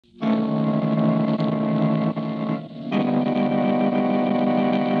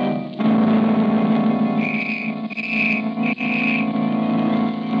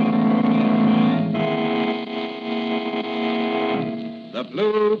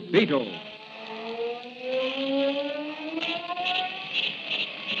Beetle.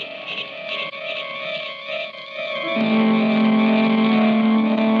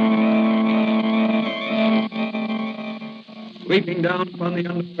 Sweeping down upon the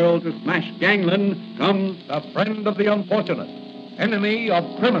underworld to smash gangland comes The friend of the unfortunate, enemy of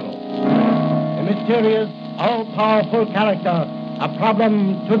criminals. A mysterious, all-powerful character, a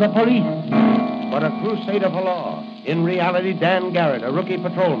problem to the police. But a crusader for law. In reality, Dan Garrett, a rookie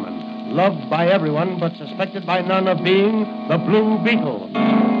patrolman, loved by everyone but suspected by none of being the Blue Beetle.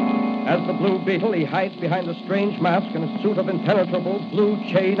 As the Blue Beetle, he hides behind a strange mask and a suit of impenetrable blue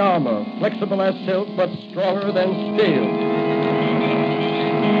chain armor, flexible as silk but stronger than steel.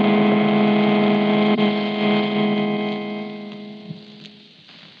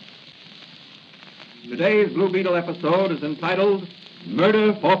 Today's Blue Beetle episode is entitled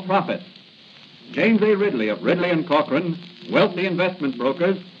Murder for Profit. James A. Ridley of Ridley and Corcoran, wealthy investment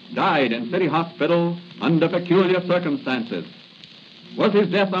brokers, died in City Hospital under peculiar circumstances. Was his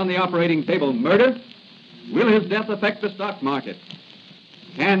death on the operating table murder? Will his death affect the stock market?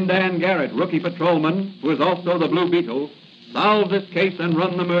 Can Dan Garrett, rookie patrolman, who is also the Blue Beetle, solve this case and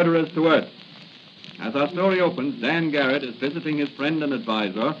run the murderers to earth? As our story opens, Dan Garrett is visiting his friend and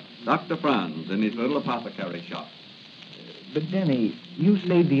advisor, Dr. Franz, in his little apothecary shop. But, Danny, you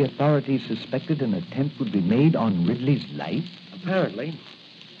say the authorities suspected an attempt would be made on Ridley's life? Apparently.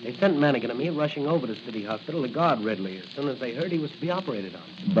 They sent Mannigan and me rushing over to City Hospital to guard Ridley as soon as they heard he was to be operated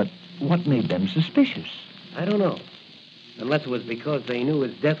on. But what made them suspicious? I don't know. Unless it was because they knew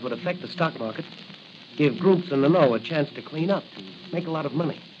his death would affect the stock market, give groups in the know a chance to clean up, to make a lot of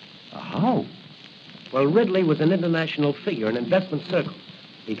money. How? Well, Ridley was an international figure in investment circles.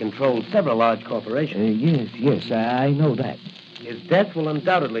 He controlled several large corporations. Yes, I know that. His death will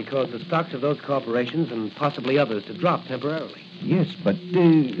undoubtedly cause the stocks of those corporations and possibly others to drop temporarily. Yes, but...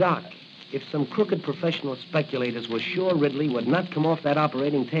 Doc, if some crooked professional speculators were sure Ridley would not come off that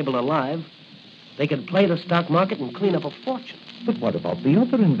operating table alive, they could play the stock market and clean up a fortune. But what about the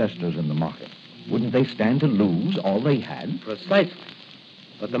other investors in the market? Wouldn't they stand to lose all they had? Precisely.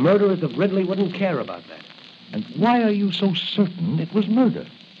 But the murderers of Ridley wouldn't care about that. And why are you so certain it was murder?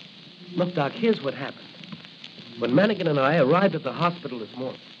 Look, Doc, here's what happened. When Mannigan and I arrived at the hospital this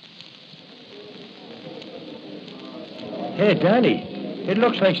morning... Hey, Danny, it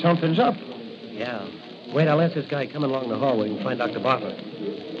looks like something's up. Yeah. Wait, I'll ask this guy coming along the hallway and find Dr. Bartlett.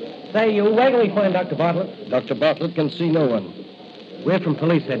 Say, you wait till we find Dr. Bartlett. Dr. Bartlett can see no one. We're from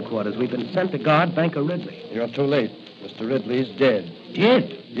police headquarters. We've been sent to guard Banker Ridley. You're too late. Mr. Ridley's dead.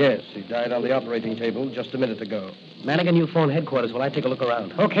 Dead? Yes, he died on the operating table just a minute ago. Mannigan, you phone headquarters while I take a look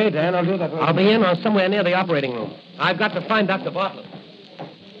around. Okay, Dan, I'll do that. I'll be in or somewhere near the operating room. I've got to find Dr. Bartlett.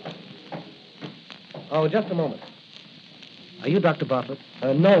 Oh, just a moment. Are you Dr. Bartlett?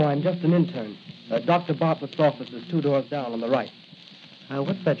 No, I'm just an intern. Dr. Bartlett's office is 2 doors down on the right.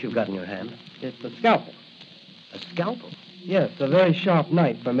 What's that you've got in your hand? It's a scalpel. A scalpel? Yes, a very sharp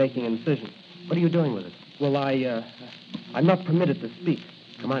knife for making incisions. What are you doing with it? Well, I'm not permitted to speak.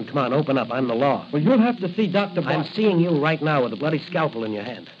 Come on, open up. I'm the law. Well, you'll have to see Dr. I'm Bartlett. seeing you right now with a bloody scalpel in your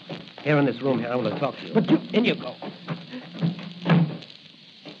hand. Here in this room here, I want to talk to you. But In you go.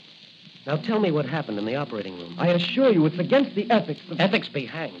 Now tell me what happened in the operating room. I assure you, it's against the ethics of... Ethics be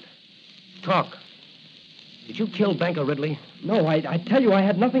hanged. Talk. Did you kill Banker Ridley? No, I tell you, I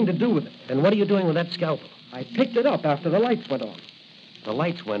had nothing to do with it. Then what are you doing with that scalpel? I picked it up after the lights went on. The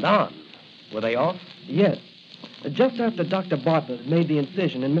lights went on. Were they off? Yes. Just after Dr. Bartlett had made the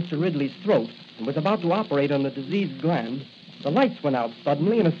incision in Mr. Ridley's throat and was about to operate on the diseased gland, the lights went out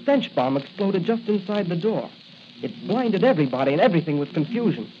suddenly and a stench bomb exploded just inside the door. It blinded everybody and everything was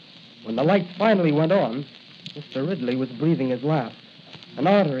confusion. When the lights finally went on, Mr. Ridley was breathing his last. An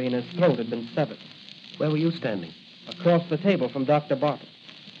artery in his throat had been severed. Where were you standing? Across the table from Dr. Bartlett.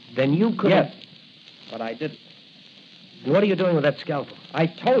 Then you could Yes, but I didn't. And what are you doing with that scalpel? I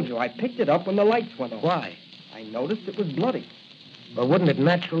told you, I picked it up when the lights went on. Why? I noticed it was bloody. Well, wouldn't it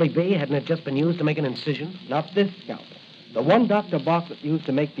naturally be? Hadn't it just been used to make an incision? Not this scalpel. The one Dr. Bartlett used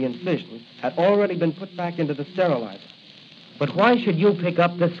to make the incision had already been put back into the sterilizer. But why should you pick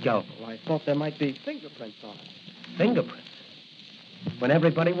up this scalpel? Well, I thought there might be fingerprints on it. Fingerprints? When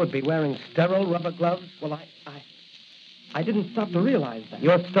everybody would be wearing sterile rubber gloves? Well, I didn't stop to realize that.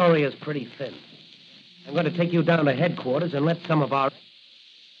 Your story is pretty thin. I'm going to take you down to headquarters and let some of our...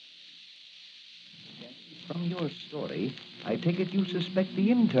 From your story, I take it you suspect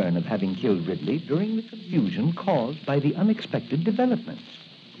the intern of having killed Ridley during the confusion caused by the unexpected developments.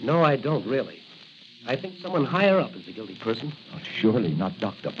 No, I don't, really. I think someone higher up is the guilty person. Oh, surely not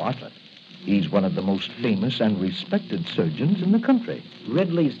Dr. Bartlett. He's one of the most famous and respected surgeons in the country.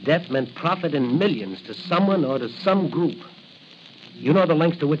 Ridley's death meant profit in millions to someone or to some group. You know the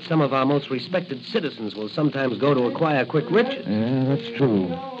lengths to which some of our most respected citizens will sometimes go to acquire quick riches. Yeah, that's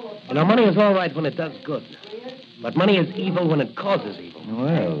true. You know, money is all right when it does good. But money is evil when it causes evil.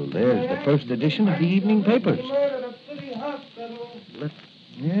 Well, there's the first edition of the evening papers.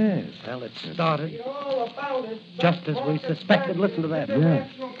 Yes. Well, it started just as we suspected. Listen to that. Yeah.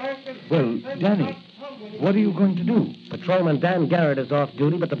 Well, Danny, what are you going to do? Patrolman Dan Garrett is off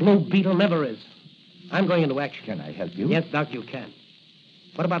duty, but the Blue Beetle never is. I'm going into action. Can I help you? Yes, Doc, you can.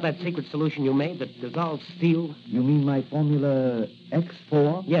 What about that secret solution you made that dissolves steel? You mean my formula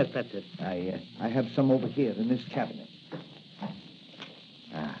X4? Yes, that's it. I have some over here in this cabinet.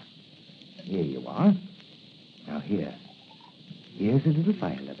 Here you are. Now here's a little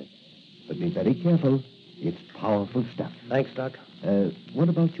vial of it. But be very careful. It's powerful stuff. Thanks, Doc. What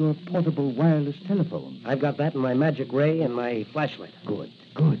about your portable wireless telephone? I've got that in my magic ray and my flashlight. Good.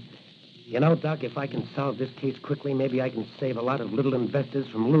 You know, Doc, if I can solve this case quickly, maybe I can save a lot of little investors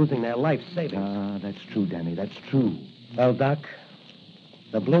from losing their life savings. That's true, Danny. That's true. Well, Doc,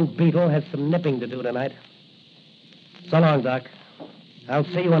 the Blue Beetle has some nipping to do tonight. So long, Doc. I'll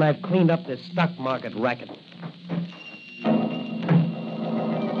see you when I've cleaned up this stock market racket.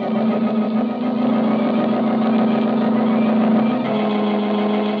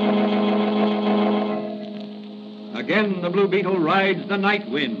 Again, the Blue Beetle rides the night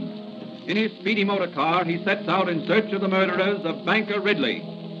wind. In his speedy motor car, he sets out in search of the murderers of banker Ridley.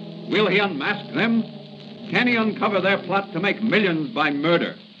 Will he unmask them? Can he uncover their plot to make millions by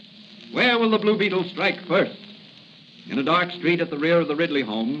murder? Where will the Blue Beetle strike first? In a dark street at the rear of the Ridley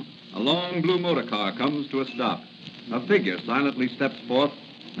home, a long blue motor car comes to a stop. A figure silently steps forth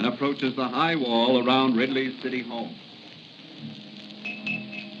and approaches the high wall around Ridley's city home.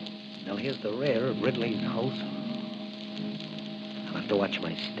 Now, here's the rear of Ridley's house. I'll have to watch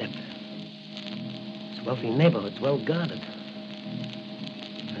my step. This wealthy neighborhood's well guarded.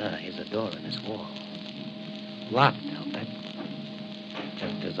 Here's a door in this wall. Locked, I'll bet.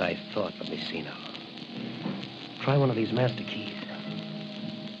 Just as I thought. Let me see now. Try one of these master keys.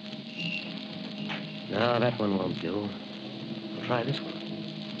 No, that one won't do. I'll try this one.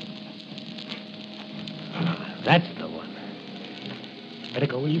 That's the one. Better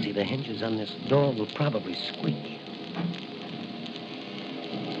go easy. The hinges on this door will probably squeak.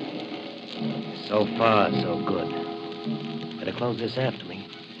 So far, so good. Better close this after me.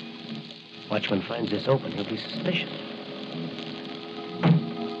 Watchman finds this open, he'll be suspicious.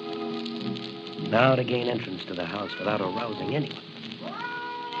 Now to gain entrance to the house without arousing anyone.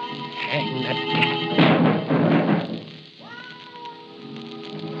 Hang that...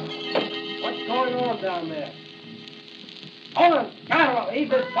 What's going on down there? Hold on, Carol, ease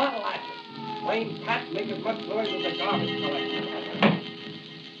this bottle at you. Plain Pat, make as much noise as the garbage collector.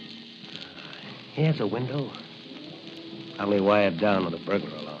 Here's a window. Probably wired down with a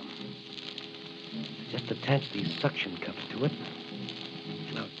burglar alarm. Just attach these suction cups to it,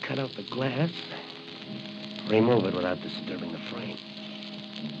 and I'll cut out the glass, remove it without disturbing the frame.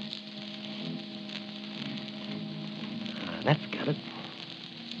 That's got it.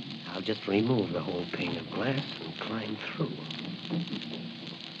 I'll just remove the whole pane of glass and climb through.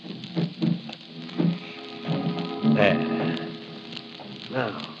 There.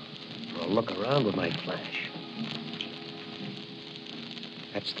 Now, I'll look around with my flash.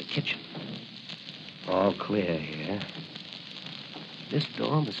 That's the kitchen. All clear here. This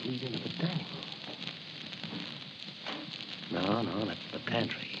door must lead into the dining room. No, that's the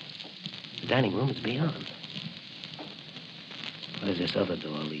pantry. The dining room is beyond. Where does this other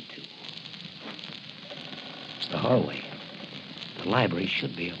door lead to? It's the hallway. The library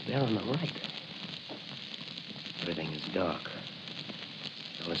should be up there on the right. Everything is dark.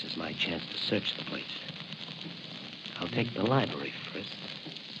 So this is my chance to search the place. I'll take the library first.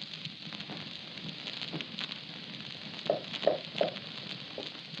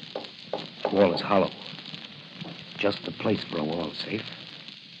 The wall is hollow. Just the place for a wall safe.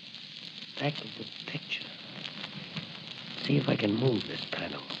 Back of the picture. See if I can move this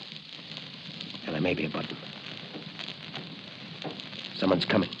panel. And there may be a button. Someone's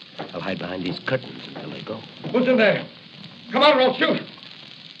coming. I'll hide behind these curtains until they go. Who's in there? Come out or I'll shoot.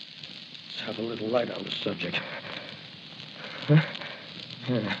 Let's have a little light on the subject. Huh?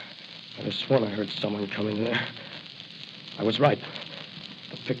 Yeah. I just sworn I heard someone coming in there. I was right.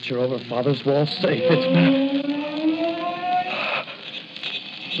 The picture over Father's wall safe.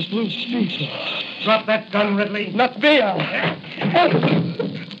 It's the Blue Beetle. Drop that gun, Ridley. Not me.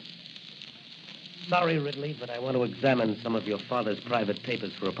 sorry, Ridley, but I want to examine some of your father's private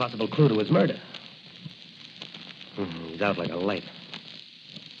papers for a possible clue to his murder. He's out like a light.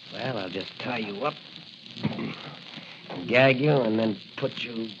 Well, I'll just tie you up, gag you, and then put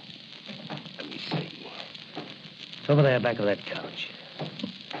you... Let me see. It's over there, back of that couch.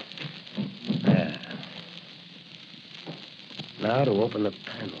 There. Now to open the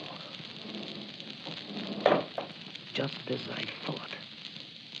panel. Just as I thought.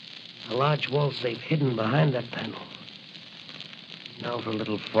 A large wall safe hidden behind that panel. Now for a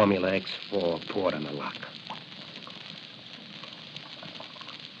little Formula X4 poured on the lock.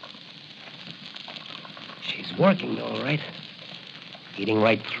 She's working, all right. Eating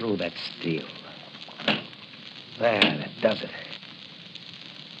right through that steel. There, that does it.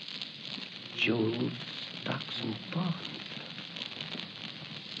 Jewels, stocks, and bonds.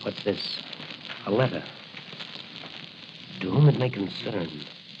 What's this? A letter. To whom it may concern.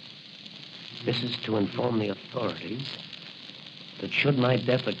 This is to inform the authorities that should my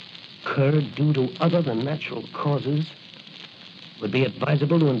death occur due to other than natural causes, it would be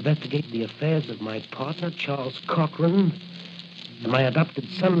advisable to investigate the affairs of my partner, Charles Cochran, and my adopted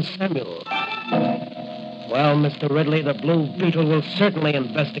son, Samuel. Well, Mr. Ridley, the Blue Beetle will certainly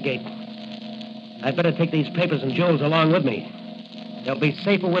investigate. I'd better take these papers and jewels along with me. They'll be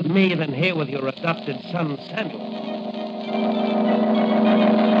safer with me than here with your adopted son, Samuel.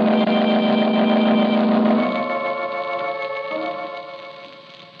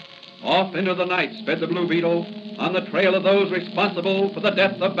 Off into the night sped the Blue Beetle on the trail of those responsible for the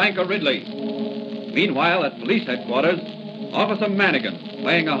death of banker Ridley. Meanwhile, at police headquarters, Officer Manigan,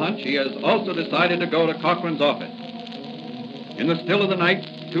 playing a hunch, he has also decided to go to Cochran's office. In the still of the night,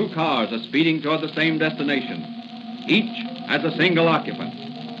 two cars are speeding toward the same destination. Each has a single occupant.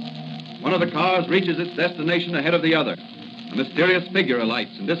 One of the cars reaches its destination ahead of the other. A mysterious figure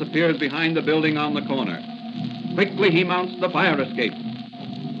alights and disappears behind the building on the corner. Quickly, he mounts the fire escape.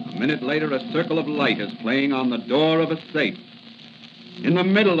 A minute later, a circle of light is playing on the door of a safe. In the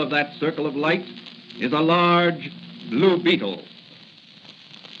middle of that circle of light is a large Blue Beetle.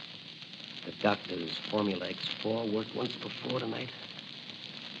 The doctor's Formula X4 worked once before tonight.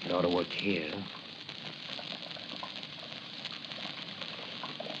 It ought to work here.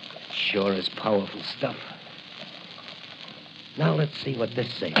 Sure is powerful stuff. Now let's see what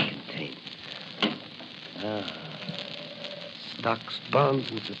this safe contains. Stocks, bonds,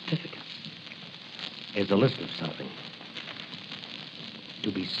 and certificates. Here's a list of something.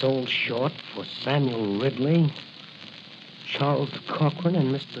 To be sold short for Samuel Ridley, Charles Cochran,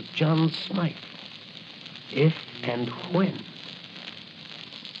 and Mr. John Smythe. If and when.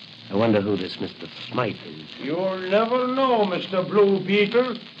 I wonder who this Mr. Smythe is. You'll never know, Mr. Blue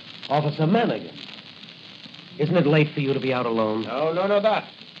Beetle. Officer Manigan. Isn't it late for you to be out alone? No, none of that.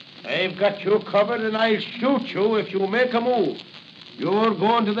 I've got you covered, and I'll shoot you if you make a move. You're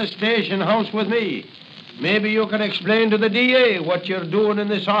going to the station house with me. Maybe you can explain to the DA what you're doing in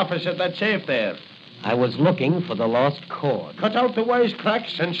this office at that safe there. I was looking for the lost cord. Cut out the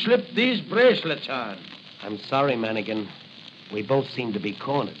wisecracks and slip these bracelets on. I'm sorry, Manigan. We both seem to be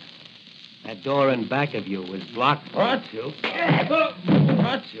cornered. That door in back of you is blocked. What? You.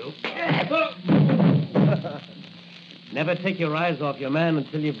 What? You. Never take your eyes off your man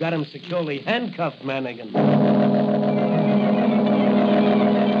until you've got him securely handcuffed, Manigan.